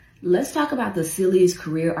Let's talk about the silliest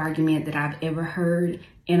career argument that I've ever heard,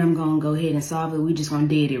 and I'm going to go ahead and solve it. We're just going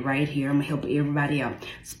to dead it right here. I'm going to help everybody out,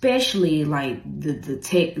 especially like the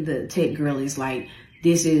tech girlies. Like,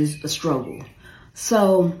 this is a struggle.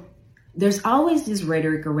 So there's always this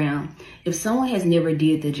rhetoric around, if someone has never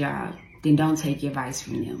did the job, then don't take advice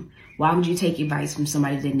from them. Why would you take advice from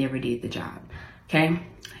somebody that never did the job? Okay.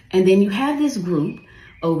 And then you have this group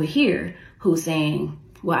over here who's saying,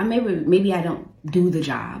 well, maybe I don't do the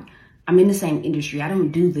job. I'm in the same industry. I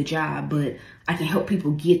don't do the job, but I can help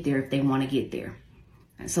people get there if they want to get there.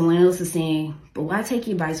 And someone else is saying, but why take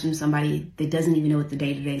advice from somebody that doesn't even know what the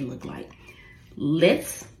day-to-day look like?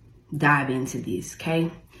 Let's dive into this,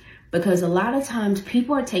 okay? Because a lot of times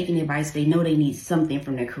people are taking advice. They know they need something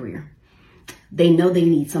from their career. They know they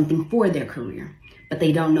need something for their career, but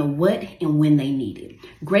they don't know what and when they need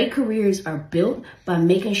it. Great careers are built by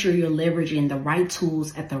making sure you're leveraging the right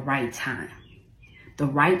tools at the right time. The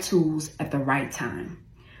right tools at the right time.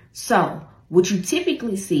 So what you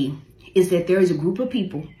typically see is that there is a group of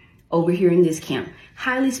people over here in this camp,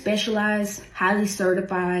 highly specialized, highly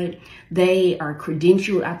certified. They are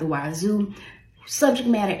credentialed out the wazoo, subject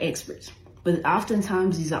matter experts. But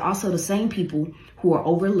oftentimes these are also the same people who are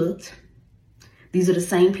overlooked. These are the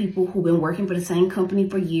same people who've been working for the same company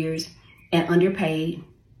for years and underpaid.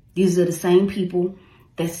 These are the same people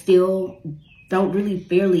that still don't really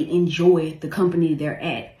fairly enjoy the company they're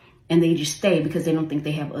at, and they just stay because they don't think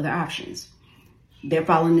they have other options. They're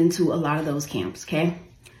falling into a lot of those camps, okay?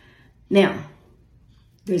 Now,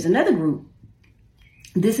 there's another group.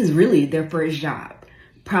 This is really their first job,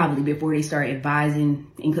 probably before they start advising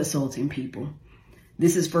and consulting people.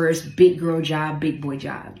 This is first big girl job, big boy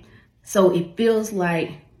job. So it feels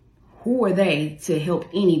like, who are they to help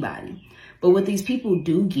anybody? But what these people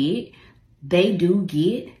do get, they do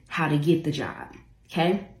get how to get the job,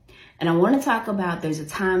 okay? And I want to talk about, there's a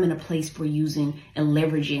time and a place for using and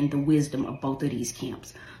leveraging the wisdom of both of these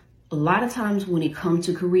camps. A lot of times when it comes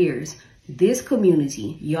to careers, this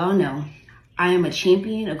community, y'all know, I am a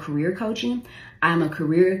champion of career coaching. I am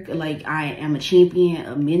a champion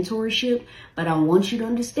of mentorship, but I want you to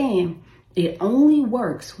understand, it only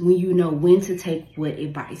works when you know when to take what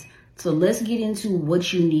advice. So let's get into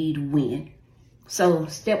what you need when. So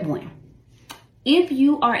step one, if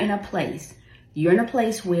you are in a place, you're in a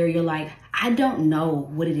place where you're like, I don't know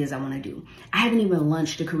what it is I want to do. I haven't even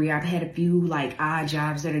launched a career. I've had a few like odd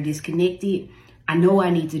jobs that are disconnected. I know I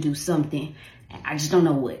need to do something. I just don't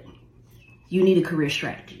know what. You need a career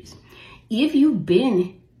strategist. If you've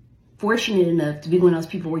been fortunate enough to be one of those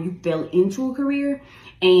people where you fell into a career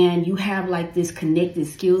and you have like this connected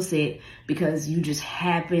skill set because you just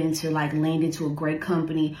happen to like land into a great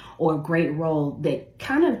company or a great role that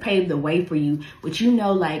kind of paved the way for you, but you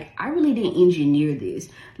know, like, I really didn't engineer this.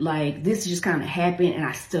 Like, this just kind of happened and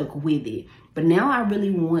I stuck with it. But now I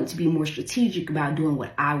really want to be more strategic about doing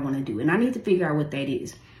what I want to do. And I need to figure out what that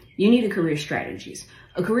is. You need a career strategist.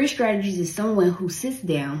 A career strategist is someone who sits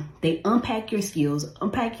down, they unpack your skills,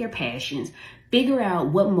 unpack your passions, figure out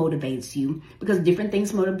what motivates you, because different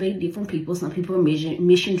things motivate different people. Some people are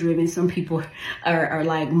mission driven. Some people are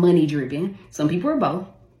like money driven. Some people are both.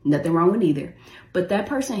 Nothing wrong with either. But that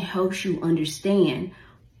person helps you understand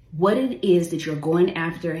what it is that you're going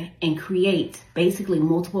after and create basically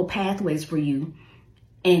multiple pathways for you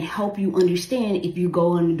and help you understand, if you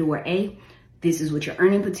go on the door A, this is what your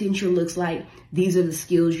earning potential looks like. These are the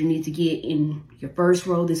skills you need to get in your first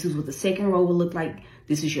role. This is what the second role will look like.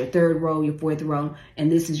 This is your third role, your fourth role,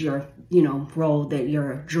 and this is your, role, that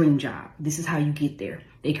your dream job. This is how you get there.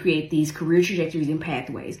 They create these career trajectories and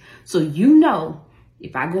pathways. So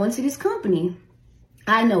if I go into this company,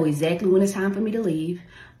 I know exactly when it's time for me to leave.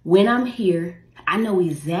 When I'm here, I know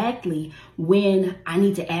exactly when I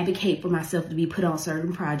need to advocate for myself to be put on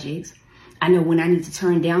certain projects. I know when I need to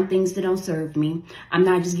turn down things that don't serve me. I'm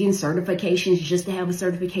not just getting certifications just to have a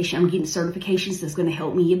certification. I'm getting certifications that's going to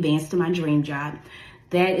help me advance to my dream job.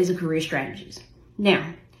 That is a career strategist.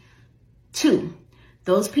 Now, 2,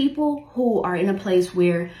 those people who are in a place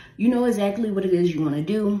where you know exactly what it is you want to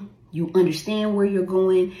do. You understand where you're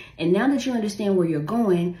going. And now that you understand where you're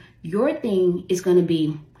going, your thing is going to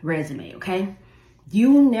be resume, okay?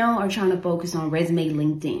 You now are trying to focus on resume,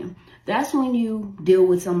 LinkedIn. That's when you deal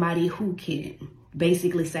with somebody who can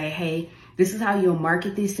basically say, hey, this is how you'll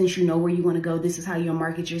market this. Since you know where you want to go, this is how you'll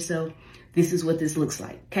market yourself. This is what this looks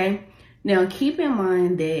like, okay? Now, keep in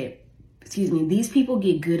mind that, these people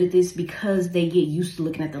get good at this because they get used to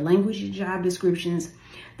looking at the language of job descriptions.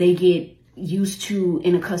 They get used to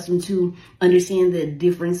and accustomed to understand the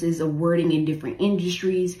differences of wording in different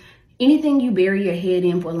industries. Anything you bury your head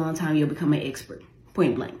in for a long time, you'll become an expert,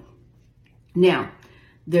 point blank. Now,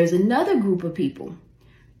 There's another group of people.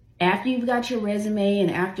 After you've got your resume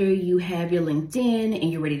and after you have your LinkedIn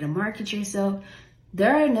and you're ready to market yourself,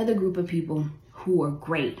 there are another group of people who are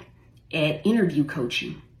great at interview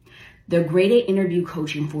coaching. They're great at interview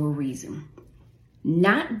coaching for a reason.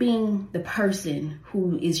 Not being the person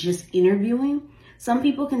who is just interviewing. Some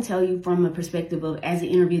people can tell you from a perspective of, as an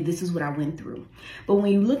interview, this is what I went through. But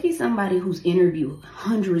when you look at somebody who's interviewed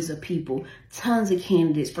hundreds of people, tons of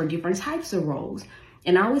candidates for different types of roles,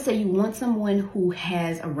 and I always say you want someone who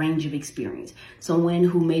has a range of experience. Someone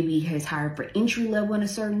who maybe has hired for entry level in a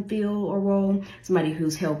certain field or role, somebody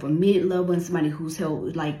who's held for mid-level, and somebody who's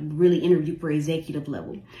held really interviewed for executive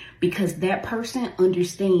level. Because that person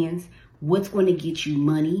understands what's going to get you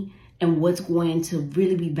money and what's going to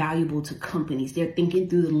really be valuable to companies. They're thinking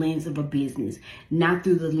through the lens of a business, not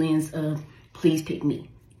through the lens of please pick me,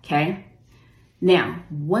 okay? Now,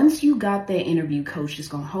 once you got that interview coach that's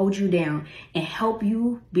going to hold you down and help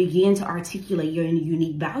you begin to articulate your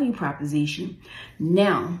unique value proposition,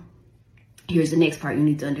 now, here's the next part you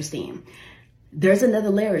need to understand. There's another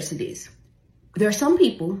layer to this. There are some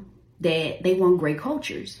people that they want great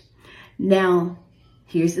cultures. Now,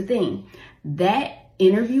 here's the thing. That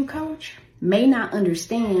interview coach may not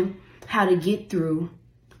understand how to get through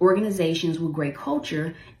organizations with great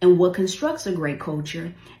culture and what constructs a great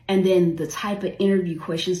culture, and then the type of interview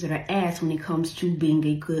questions that are asked when it comes to being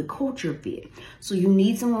a good culture fit. So you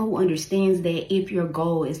need someone who understands that if your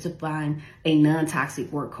goal is to find a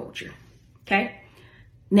non-toxic work culture. Okay?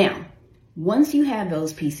 Now, once you have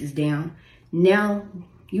those pieces down, now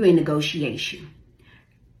you're in negotiation.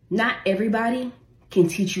 Not everybody can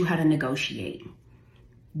teach you how to negotiate.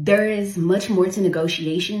 There is much more to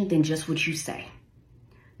negotiation than just what you say.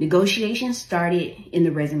 Negotiation started in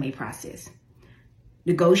the resume process.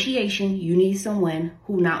 Negotiation, you need someone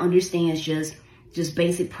who not understands just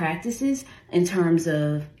basic practices in terms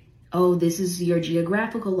of, oh, this is your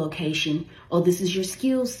geographical location, oh, this is your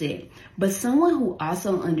skill set. But someone who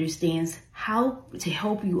also understands how to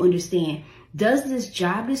help you understand, does this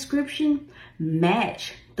job description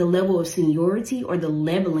match the level of seniority or the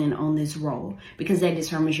leveling on this role? Because that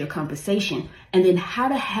determines your compensation. And then how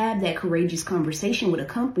to have that courageous conversation with a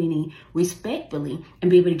company respectfully and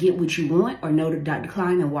be able to get what you want or know to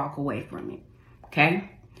decline and walk away from it. Okay?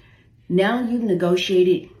 Now you've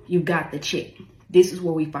negotiated, you've got the check. This is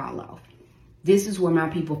where we fall off. This is where my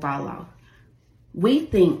people fall off. We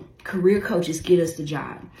think career coaches get us the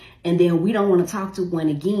job, and then we don't want to talk to one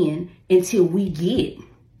again until we get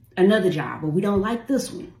another job, or we don't like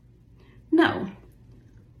this one. No.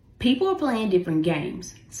 People are playing different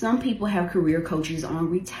games. Some people have career coaches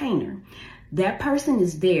on retainer. That person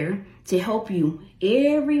is there to help you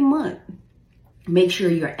every month. Make sure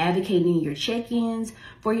you're advocating your check-ins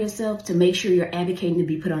for yourself, to make sure you're advocating to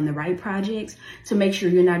be put on the right projects, to make sure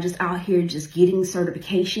you're not just out here just getting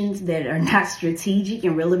certifications that are not strategic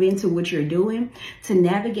and relevant to what you're doing, to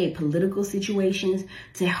navigate political situations,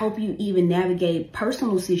 to help you even navigate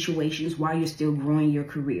personal situations while you're still growing your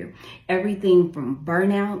career. Everything from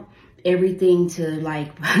burnout, everything to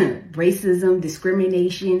racism,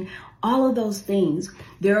 discrimination, all of those things.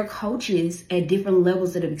 There are coaches at different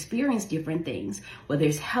levels that have experienced different things, whether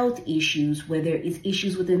it's health issues, whether it's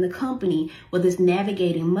issues within the company, whether it's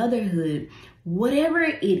navigating motherhood, whatever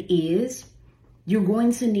it is, you're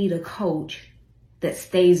going to need a coach that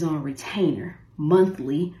stays on retainer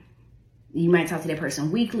monthly. You might talk to that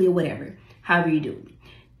person weekly or whatever, however you do it.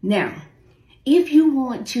 Now, if you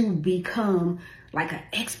want to become like an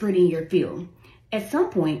expert in your field, at some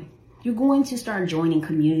point, you're going to start joining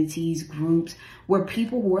communities, groups, where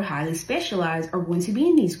people who are highly specialized are going to be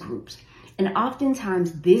in these groups. And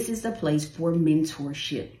oftentimes, this is the place for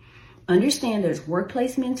mentorship. Understand there's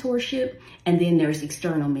workplace mentorship, and then there's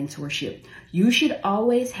external mentorship. You should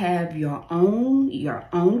always have your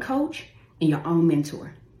own coach and your own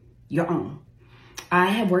mentor. Your own. I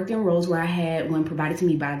have worked in roles where I had one provided to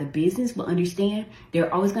me by the business, but understand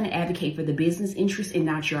they're always going to advocate for the business interest and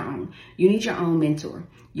not your own. You need your own mentor.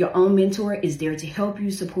 Your own mentor is there to help you,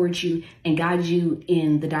 support you, and guide you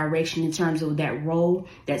in the direction in terms of that role,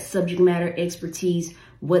 that subject matter expertise,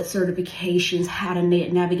 what certifications, how to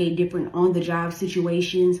navigate different on-the-job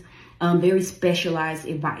situations, very specialized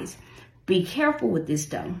advice. Be careful with this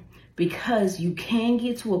though, because you can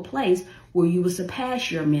get to a place where you will surpass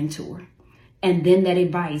your mentor. And then that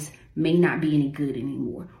advice may not be any good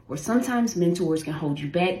anymore. Or sometimes mentors can hold you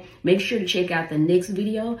back. Make sure to check out the next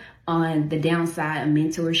video on the downside of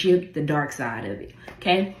mentorship, the dark side of it.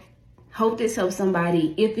 Okay? Hope this helps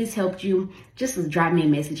somebody. If it's helped you, just drop me a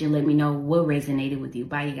message and let me know what resonated with you.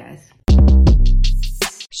 Bye, you guys.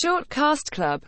 Shortcast Club.